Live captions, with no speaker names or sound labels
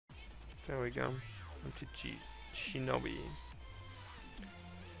There we go. MTG Shinobi.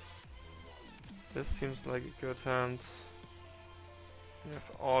 This seems like a good hand. We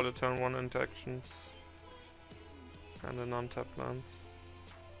have all the turn 1 interactions and the non-tap lands.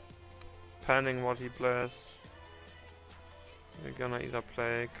 Depending what he plays, we're gonna either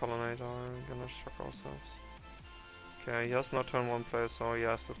play colonnade or we're gonna shock ourselves. Okay, he has no turn 1 play, so he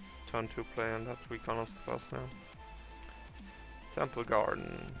has to turn 2 play, and that reconners first now. Temple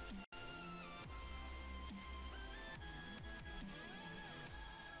Garden.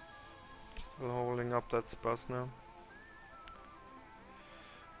 Still holding up that spurs now.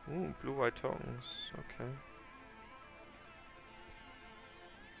 Ooh, blue-white tokens. Okay.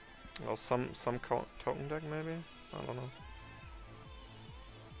 Or some token deck maybe? I don't know.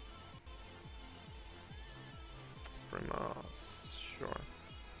 Primas, sure.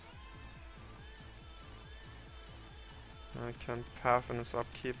 I can path in his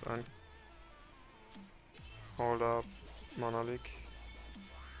upkeep and hold up Mana Leak.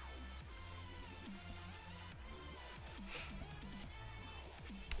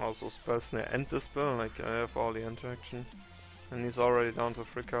 Also spells near end the spell, like I have all the interaction. And he's already down to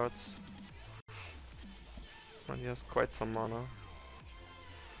 3 cards. And he has quite some mana.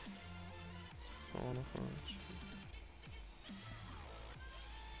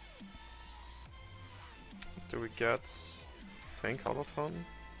 Do we get Think out of fun?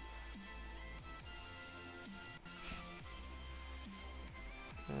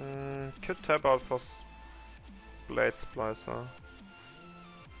 Could tap out for Blade Splicer.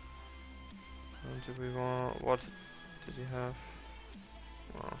 Do we want... what did he have?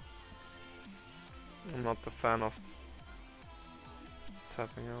 Oh. I'm not the fan of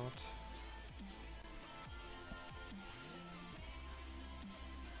tapping out.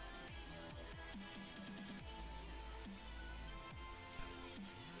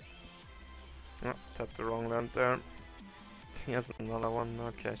 Oh, tapped the wrong land there. He has another one,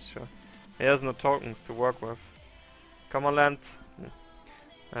 okay, sure. He has no tokens to work with. Come on, land!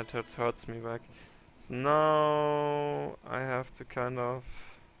 That hurts me back. So now I have to kind of...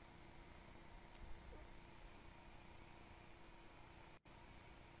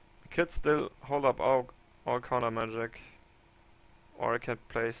 I could still hold up all counter magic. Or I can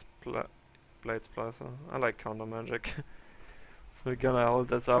play Blade Splicer. I like counter magic. So we're gonna hold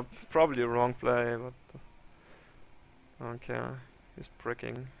this up. Probably a wrong play, but... okay, he's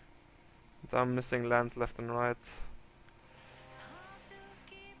bricking. And I'm missing lands left and right.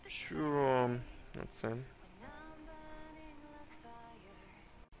 Sure, let's see.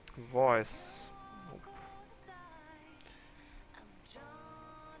 Voice. Nope.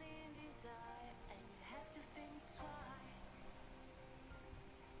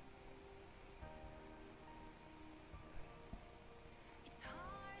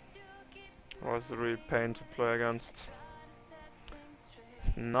 Was a real pain to play against.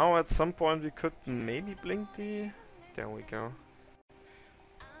 Now at some point we could maybe blink the... there we go.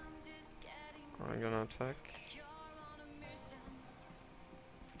 I'm gonna attack.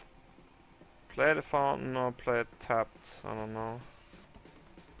 Play the fountain or play it tapped, I don't know.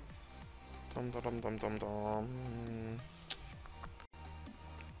 Dum dum dum dum dum dum.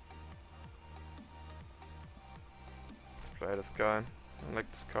 Let's play this guy. I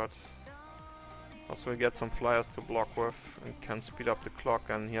like this card. Also we get some flyers to block with and can speed up the clock,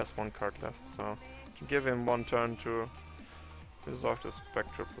 and he has 1 card left, so give him 1 turn to resolve the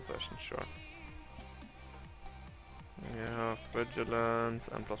spectral possession, sure. Yeah, vigilance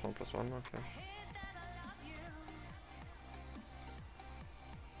and +1/+1, okay.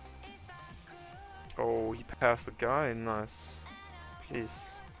 Oh, he passed the guy, nice.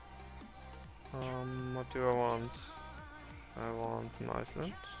 Please. What do I want? I want an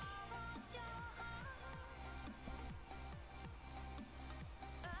Iceland.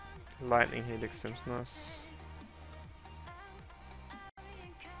 Lightning Helix seems nice.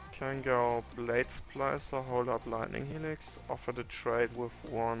 Can go Blade Splicer, hold up Lightning Helix, offer the trade with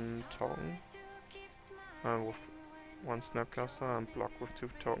 1 token. With 1 Snapcaster and block with 2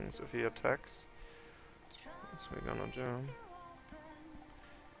 tokens if he attacks. That's what we're gonna do.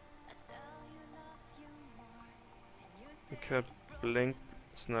 We could blink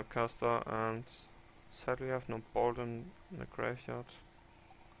Snapcaster, and sadly we have no bolt in the graveyard.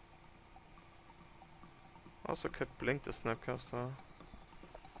 Also could blink the Snapcaster.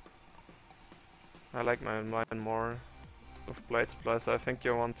 I like my mine more with Blade Splicer. I think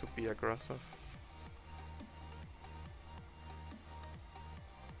you want to be aggressive.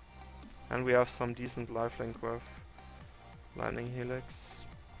 And we have some decent lifelink with Lightning Helix.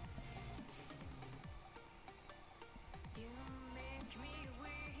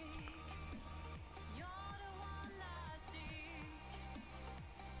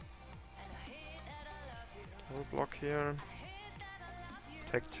 block here.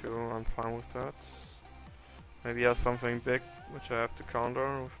 Take 2, I'm fine with that. Maybe he has something big which I have to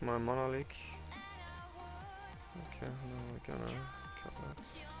counter with my mana leak. Okay, now we're gonna cut that.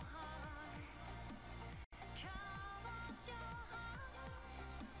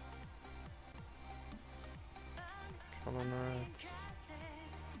 Colonnade.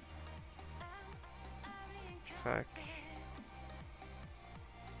 Attack.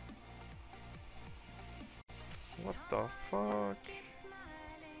 What the fuck?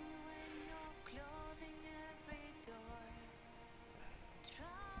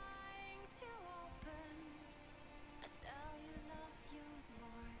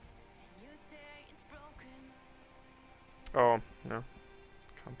 Oh, yeah.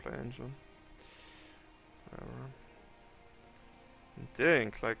 Can't play Angel. Whatever.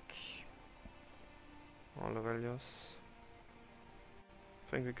 Didn't click all the values.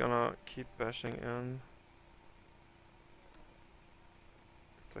 I think we're gonna keep bashing in.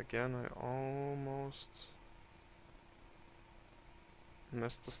 But again, I almost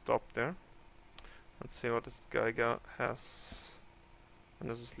missed the stop there. Let's see what this guy has. And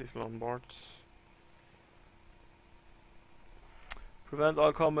this is lethal on board. Prevent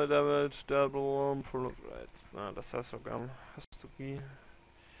all combat damage, double proliferates. Nah, das has to go. Has to be.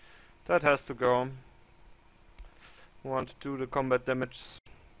 That has to go. Want to do the combat damage.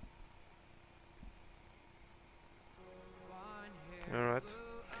 Alright.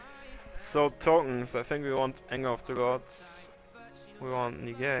 So tokens, I think we want Anger of the Gods. We want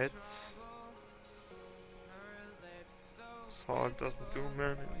negates. Salt doesn't do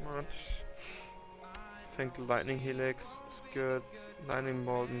very much. I think Lightning Helix is good. Lightning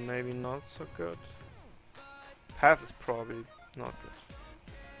Bolt maybe not so good. Path is probably not good.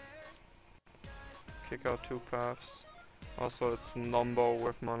 Kick out 2 paths. Also it's Nombo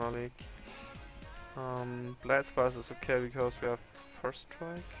with Mana Leak. Blade Spice is okay because we have first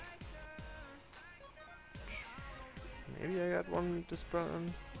strike. Maybe I got one Dispel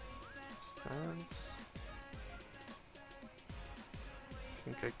in. Stance. I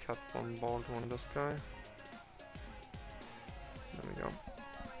think I cut one bolt on this guy. There we go.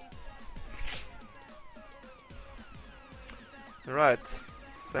 Right,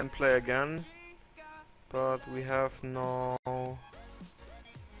 same play again, but we have no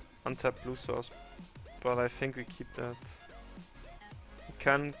untapped blue source, but I think we keep that. We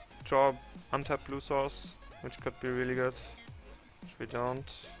can draw untapped blue source, which could be really good, which we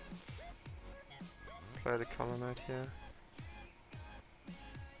don't. Play the colonnade here.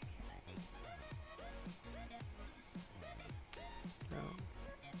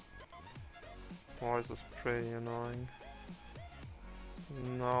 Voice is pretty annoying.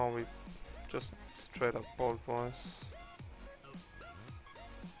 No, we just straight up bolt voice.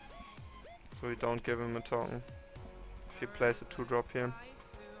 So we don't give him a token if he plays a 2-drop here.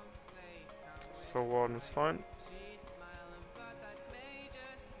 So Warden is fine.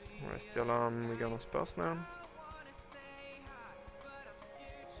 Raise the alarm, we're gonna spell snare.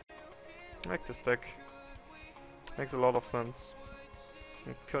 Like this deck. Makes a lot of sense.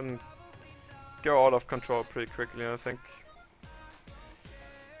 It couldn't go out of control pretty quickly, I think.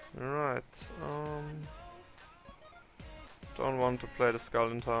 Right. Don't want to play the Skull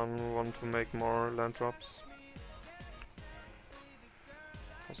in turn, want to make more land drops.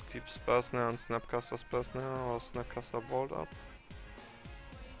 Also keep Spell Snare and Snapcaster Spell Snare or Snapcaster Bolt up.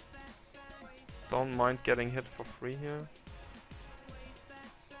 Don't mind getting hit for free here.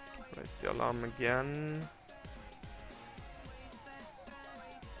 Raise the alarm again.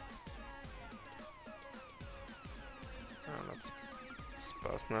 Let's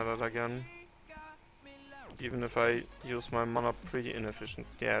Spell Snare that again. Even if I use my mana pretty inefficient.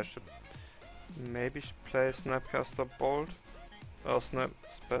 Yeah, I should maybe play Snapcaster Bolt or Spell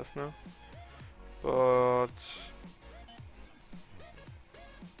Snare. But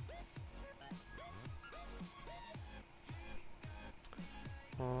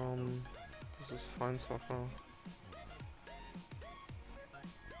this is fine so far.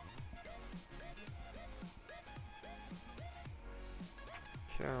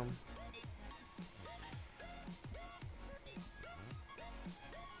 Okay.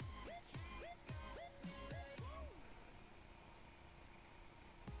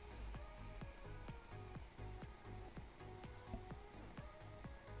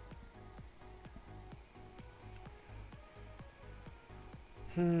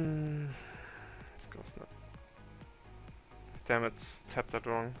 Let's go snap. Damn it, tapped that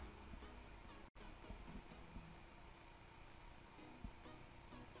wrong.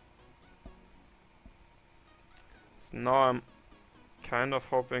 So now I'm kind of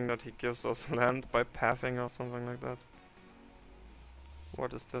hoping that he gives us land by pathing or something like that.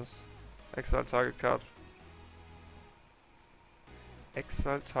 What is this? Exile target card.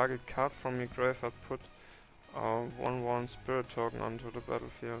 Exile target card from your graveyard. Put a 1/1 spirit token onto the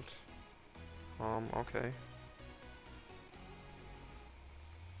battlefield. Okay.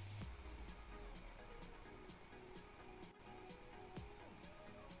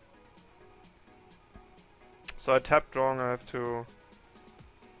 So I tap draw and I have to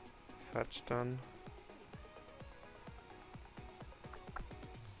fetch then.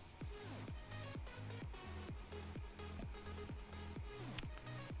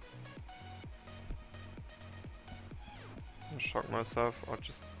 I'll shock myself or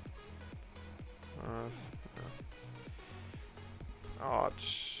just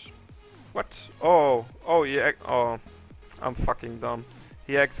what? Oh yeah. Oh, I'm fucking dumb.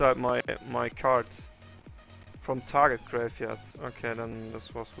 He exiled my card from target graveyard. Okay, then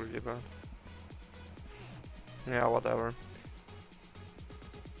this was really bad. Yeah, whatever.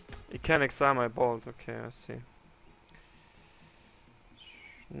 He can exile my bolt. Okay, I see.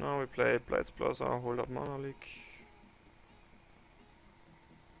 Now we play Blades Blazer, hold up Mana Leak.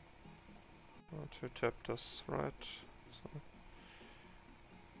 To tap this, right? So.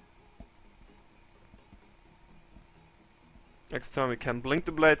 Next turn we can blink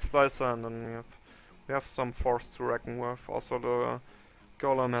the Blade Splicer and then we have some force to reckon with. Also the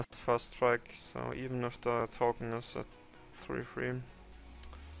Golem has first strike, so even if the token is at 3/3,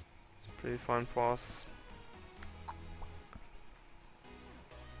 it's pretty fine for us.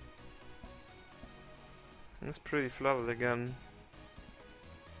 It's pretty flooded again.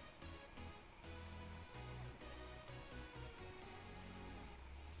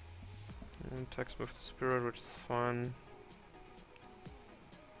 And attacks with the spirit, which is fine.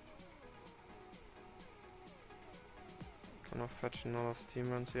 Gonna fetch another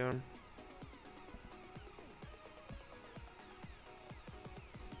Steamlands here.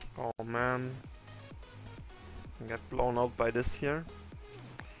 Oh man. I get blown out by this here.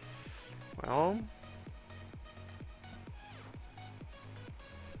 Well.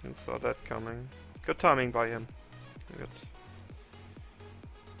 I saw that coming. Good timing by him. Good.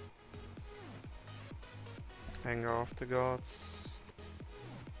 Anger of the Gods.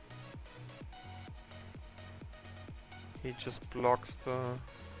 He just blocks the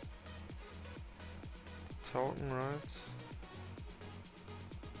token, right?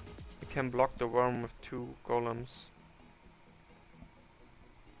 He can block the worm with 2 golems.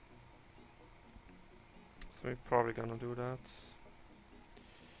 So we're probably gonna do that.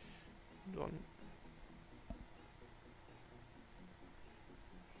 Done.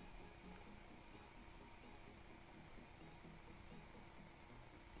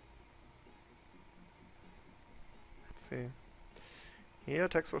 Let's see. He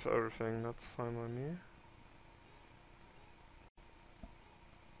attacks with everything, that's fine by me.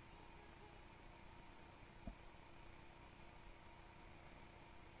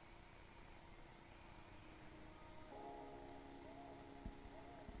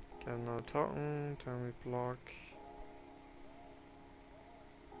 Get another token, then we block.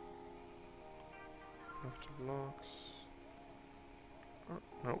 Have 2 blocks. Oh,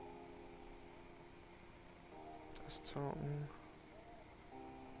 no. This token.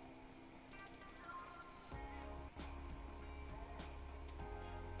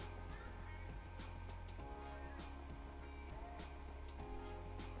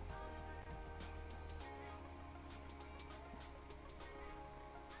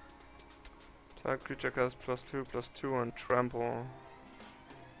 Target creature has +2/+2 and trample.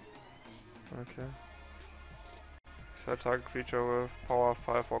 Okay. Set target creature with power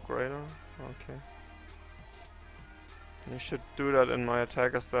 5 or greater. Okay. You should do that in my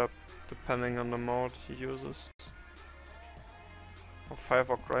attacker step, depending on the mode he uses. Or 5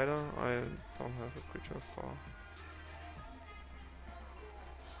 or greater. I don't have a creature with power.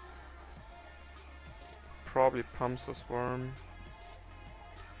 Probably pumps this worm.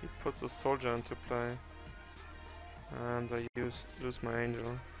 He puts a soldier into play, and I lose my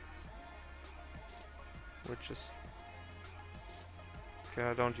angel, which is okay.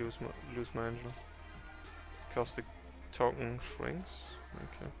 I don't lose my angel because the token shrinks.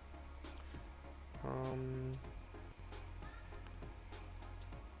 Okay.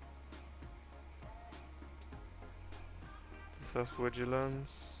 This has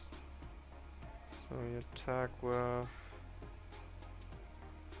vigilance, so you attack with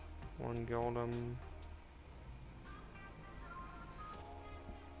 1 golem.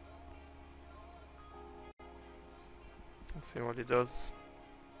 Let's see what he does.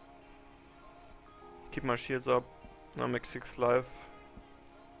 Keep my shields up. Now make 6 life.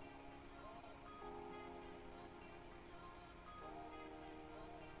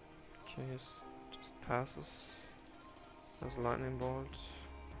 He just passes. There's lightning bolt.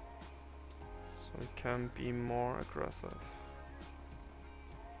 So he can be more aggressive.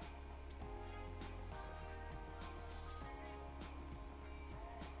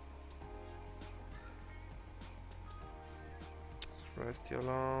 Let's raise the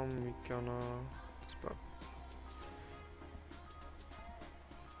alarm. We're gonna dispel.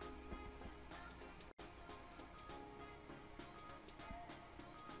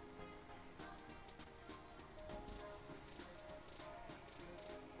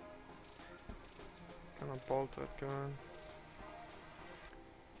 Gonna bolt that guy.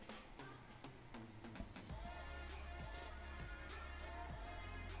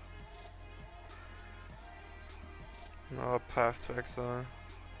 Another path to exile.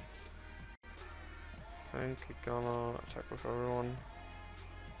 I think we're gonna attack with everyone.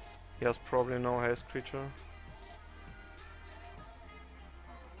 He has probably no haste creature.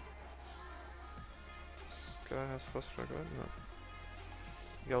 This guy has first strike, right? No.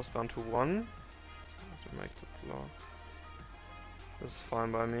 He goes down to 1. To make the blow. This is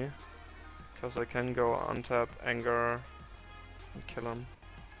fine by me. Because I can go untap, anger, and kill him.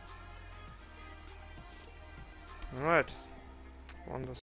 Alright. Won this.